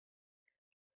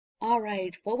All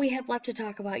right, what we have left to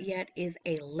talk about yet is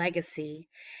a legacy.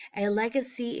 A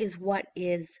legacy is what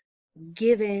is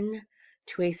given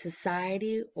to a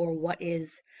society or what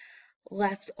is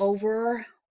left over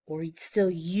or still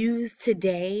used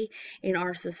today in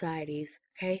our societies.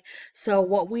 Okay, so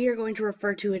what we are going to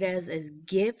refer to it as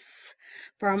gifts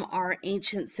from our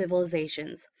ancient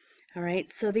civilizations. All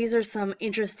right, so these are some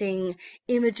interesting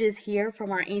images here from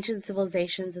our ancient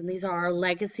civilizations, and these are our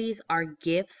legacies, our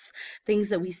gifts, things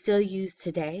that we still use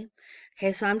today.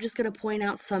 Okay, so I'm just going to point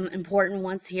out some important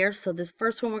ones here. So this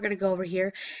first one we're going to go over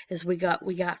here is we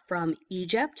got from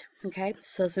Egypt. Okay,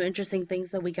 so some interesting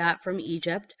things that we got from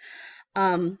Egypt.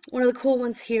 One of the cool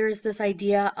ones here is this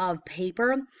idea of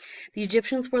paper. The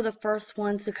Egyptians were the first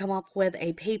ones to come up with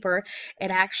a paper.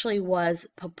 It actually was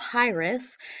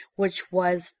papyrus, which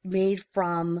was made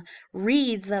from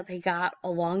reeds that they got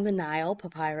along the Nile,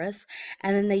 papyrus,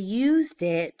 and then they used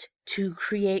it to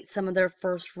create some of their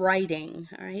first writing.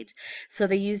 All right, so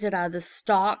they used it out of the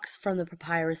stalks from the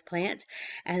papyrus plant,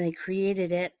 and they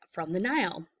created it from the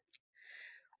Nile.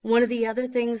 One of the other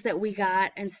things that we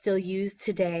got and still use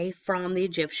today from the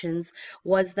Egyptians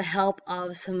was the help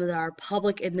of some of our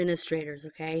public administrators,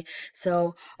 okay?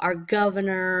 So our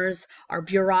governors, our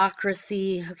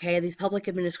bureaucracy, okay, these public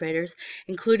administrators,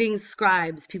 including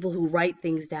scribes, people who write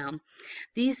things down.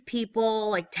 These people,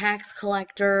 like tax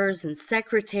collectors and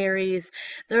secretaries,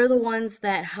 they're the ones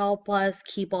that help us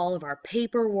keep all of our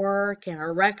paperwork and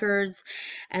our records,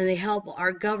 and they help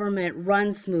our government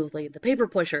run smoothly. The paper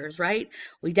pushers, right?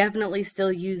 We definitely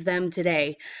still use them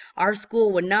today. Our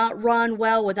school would not run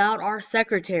well without our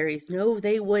secretaries. No,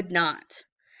 they would not.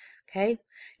 Okay.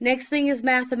 Next thing is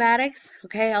mathematics.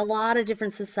 Okay, a lot of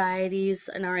different societies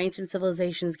and our ancient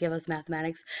civilizations give us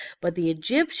mathematics, but the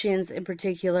Egyptians in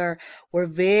particular were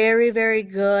very, very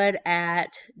good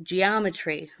at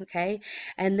geometry. Okay,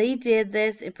 and they did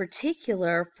this in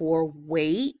particular for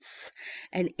weights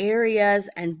and areas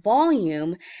and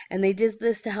volume, and they did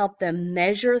this to help them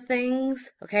measure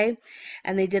things. Okay,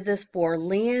 and they did this for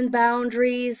land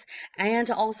boundaries and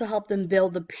to also help them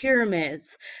build the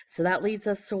pyramids. So that leads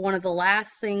us to one of the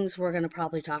last things we're going to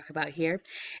probably talk about here.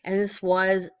 And this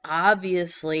was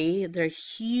obviously their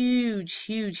huge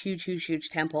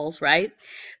temples, right?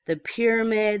 The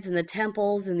pyramids and the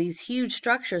temples and these huge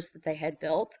structures that they had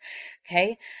built.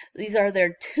 Okay, these are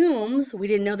their tombs. We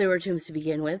didn't know they were tombs to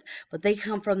begin with, but they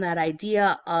come from that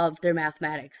idea of their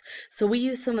mathematics. So we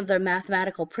use some of their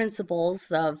mathematical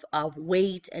principles of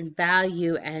weight and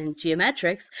value and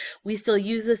geometrics. We still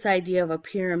use this idea of a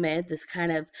pyramid, this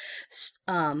kind of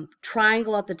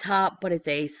triangle at the top, but it's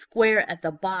a square at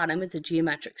the bottom. It's a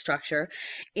geometric structure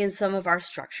in some of our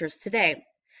structures today.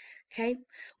 Okay,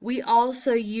 we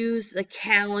also use the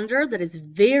calendar that is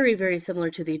very, very similar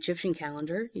to the Egyptian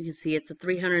calendar. You can see it's a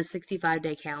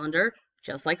 365-day calendar,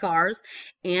 just like ours,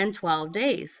 and 12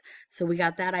 days. So we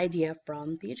got that idea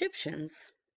from the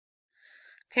Egyptians.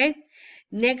 Okay,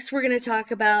 next we're going to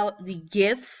talk about the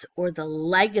gifts or the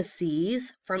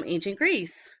legacies from ancient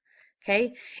Greece.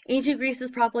 Okay, ancient Greece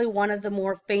is probably one of the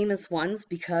more famous ones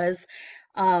because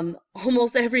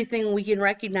almost everything we can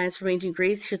recognize from ancient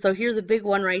Greece. So here's a big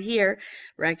one right here.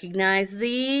 Recognize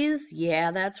these?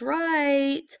 Yeah, that's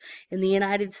right. In the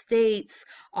United States,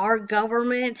 our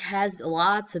government has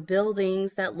lots of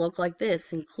buildings that look like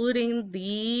this, including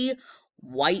the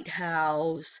White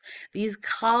House. These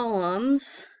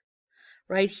columns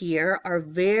right here are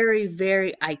very,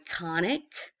 very iconic,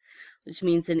 which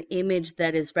means an image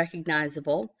that is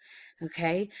recognizable.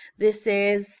 Okay, this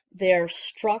is their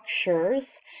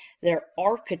structures, their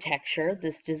architecture,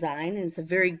 this design, and it's a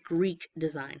very Greek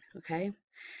design. Okay,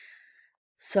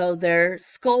 so their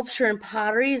sculpture and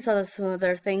pottery is some of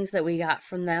their things that we got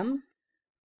from them.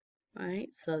 All right,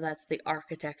 so that's the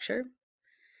architecture.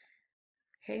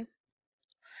 Okay,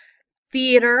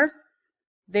 theater.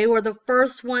 They were the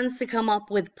first ones to come up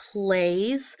with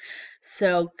plays,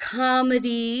 so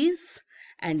comedies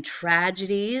and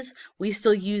tragedies. We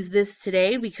still use this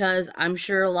today because I'm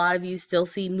sure a lot of you still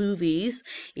see movies,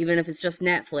 even if it's just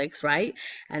Netflix, right?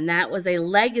 And that was a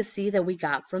legacy that we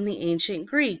got from the ancient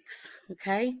Greeks,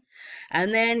 okay?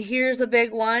 And then here's a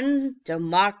big one,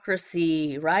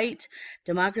 democracy, right?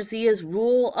 Democracy is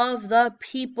rule of the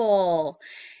people.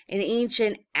 In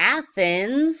ancient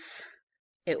Athens,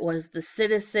 it was the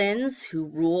citizens who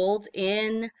ruled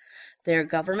in their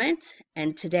government,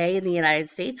 and today in the United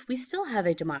States, we still have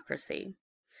a democracy.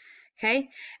 Okay,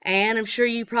 and I'm sure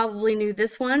you probably knew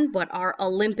this one, but our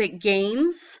Olympic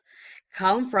Games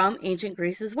come from ancient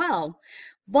Greece as well.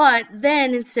 But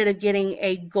then instead of getting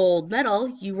a gold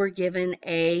medal, you were given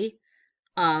a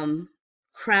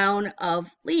crown of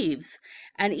leaves.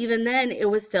 And even then, it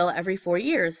was still every 4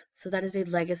 years. So that is a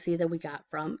legacy that we got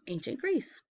from ancient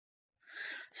Greece.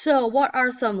 So, what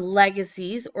are some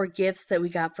legacies or gifts that we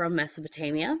got from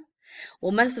Mesopotamia?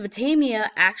 Well, Mesopotamia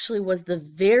actually was the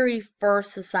very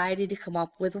first society to come up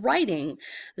with writing.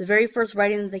 The very first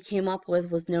writing that they came up with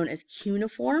was known as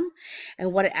cuneiform,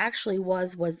 and what it actually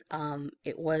was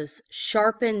it was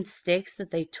sharpened sticks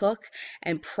that they took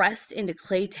and pressed into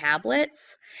clay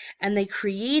tablets, and they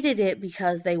created it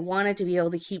because they wanted to be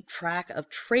able to keep track of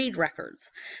trade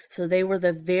records. So they were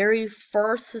the very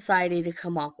first society to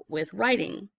come up with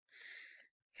writing.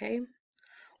 Okay.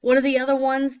 One of the other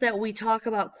ones that we talk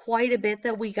about quite a bit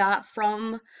that we got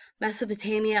from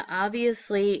Mesopotamia,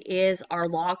 obviously, is our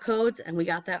law codes, and we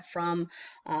got that from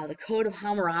the Code of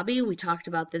Hammurabi. We talked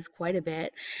about this quite a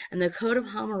bit, and the Code of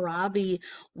Hammurabi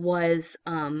was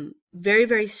very,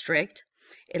 very strict.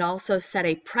 It also set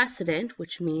a precedent,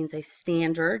 which means a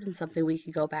standard and something we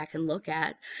can go back and look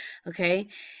at, okay?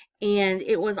 And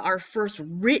it was our first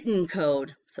written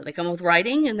code. So they come up with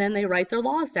writing, and then they write their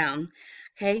laws down.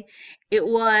 Okay, it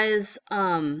was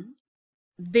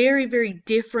very, very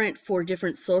different for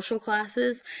different social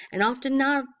classes and often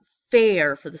not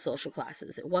fair for the social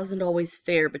classes. It wasn't always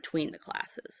fair between the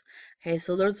classes. Okay,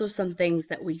 so those are some things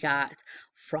that we got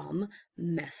from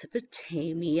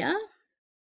Mesopotamia.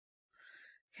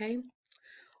 Okay,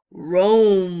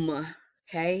 Rome.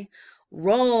 Okay,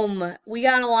 Rome, we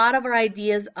got a lot of our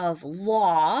ideas of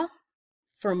law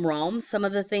from Rome, some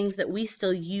of the things that we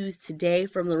still use today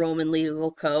from the Roman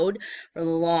legal code, from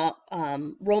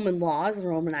the Roman laws and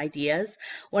Roman ideas.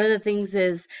 One of the things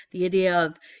is the idea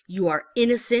of you are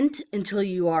innocent until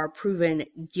you are proven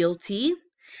guilty.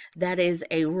 That is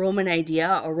a Roman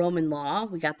idea, a Roman law.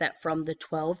 We got that from the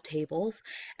 12 tables,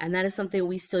 and that is something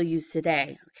we still use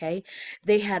today, okay?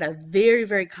 They had a very,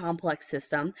 very complex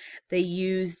system. They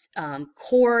used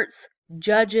courts,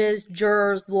 judges,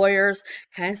 jurors, lawyers.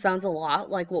 Kind of sounds a lot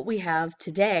like what we have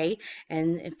today,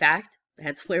 and in fact,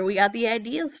 that's where we got the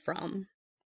ideas from,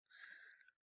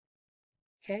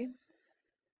 okay?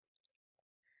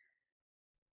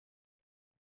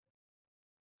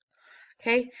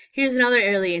 Okay, here's another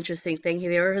really interesting thing.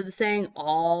 Have you ever heard the saying,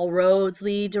 all roads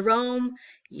lead to Rome?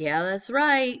 Yeah, that's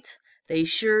right. They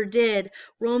sure did.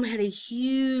 Rome had a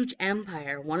huge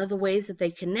empire. One of the ways that they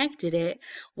connected it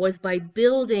was by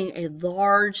building a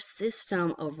large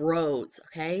system of roads,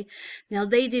 okay? Now,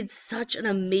 they did such an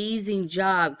amazing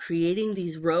job creating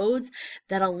these roads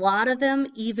that a lot of them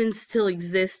even still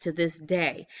exist to this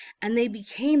day. And they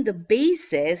became the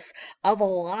basis of a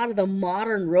lot of the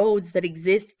modern roads that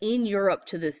exist in Europe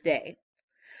to this day.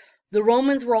 The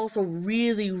Romans were also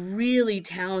really, really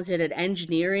talented at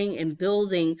engineering and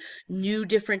building new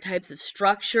different types of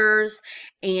structures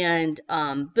and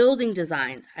building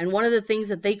designs. And one of the things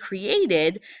that they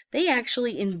created, they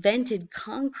actually invented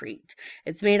concrete.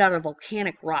 It's made out of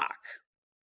volcanic rock.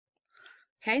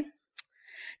 Okay?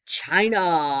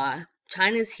 China.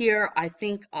 China's here, I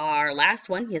think, our last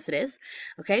one. Yes, it is.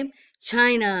 Okay.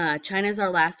 China. China is our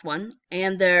last one.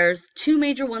 And there's two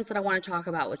major ones that I want to talk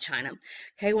about with China.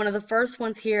 Okay. One of the first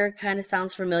ones here kind of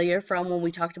sounds familiar from when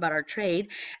we talked about our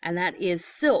trade, and that is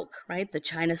silk, right? The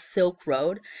China Silk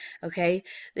Road. Okay.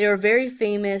 They were very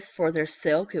famous for their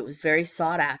silk. It was very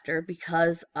sought after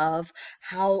because of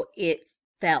how it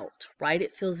felt, right?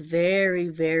 It feels very,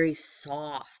 very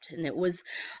soft. And it was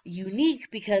unique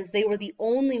because they were the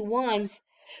only ones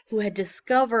who had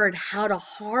discovered how to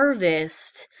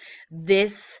harvest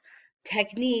this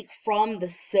technique from the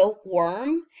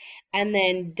silkworm and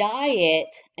then dye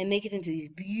it and make it into these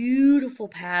beautiful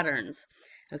patterns.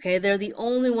 Okay, they're the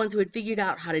only ones who had figured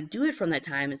out how to do it from that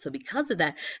time. And so because of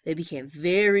that, they became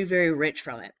very, very rich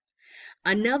from it.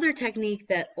 Another technique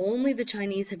that only the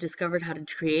Chinese had discovered how to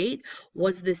create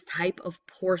was this type of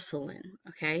porcelain,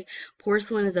 okay?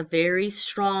 Porcelain is a very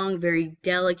strong, very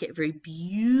delicate, very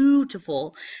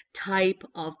beautiful type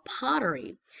of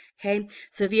pottery, okay?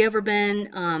 So if you ever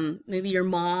been, maybe your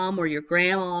mom or your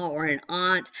grandma or an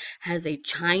aunt has a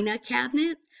china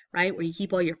cabinet, right, where you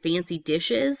keep all your fancy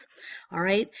dishes, all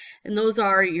right? And those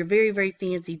are your very, very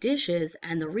fancy dishes.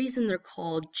 And the reason they're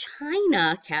called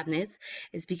china cabinets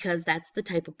is because that's the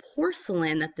type of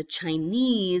porcelain that the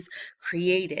Chinese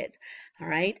created. All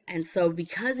right. And so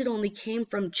because it only came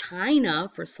from China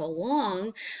for so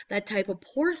long, that type of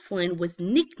porcelain was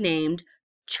nicknamed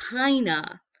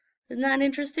China. Isn't that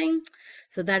interesting?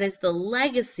 So that is the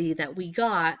legacy that we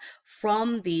got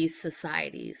from these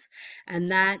societies.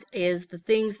 And that is the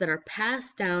things that are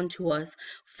passed down to us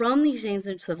from these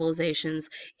ancient civilizations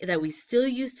that we still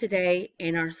use today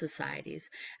in our societies.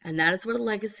 And that is what a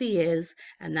legacy is.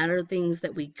 And that are things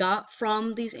that we got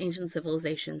from these ancient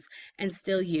civilizations and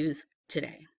still use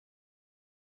today.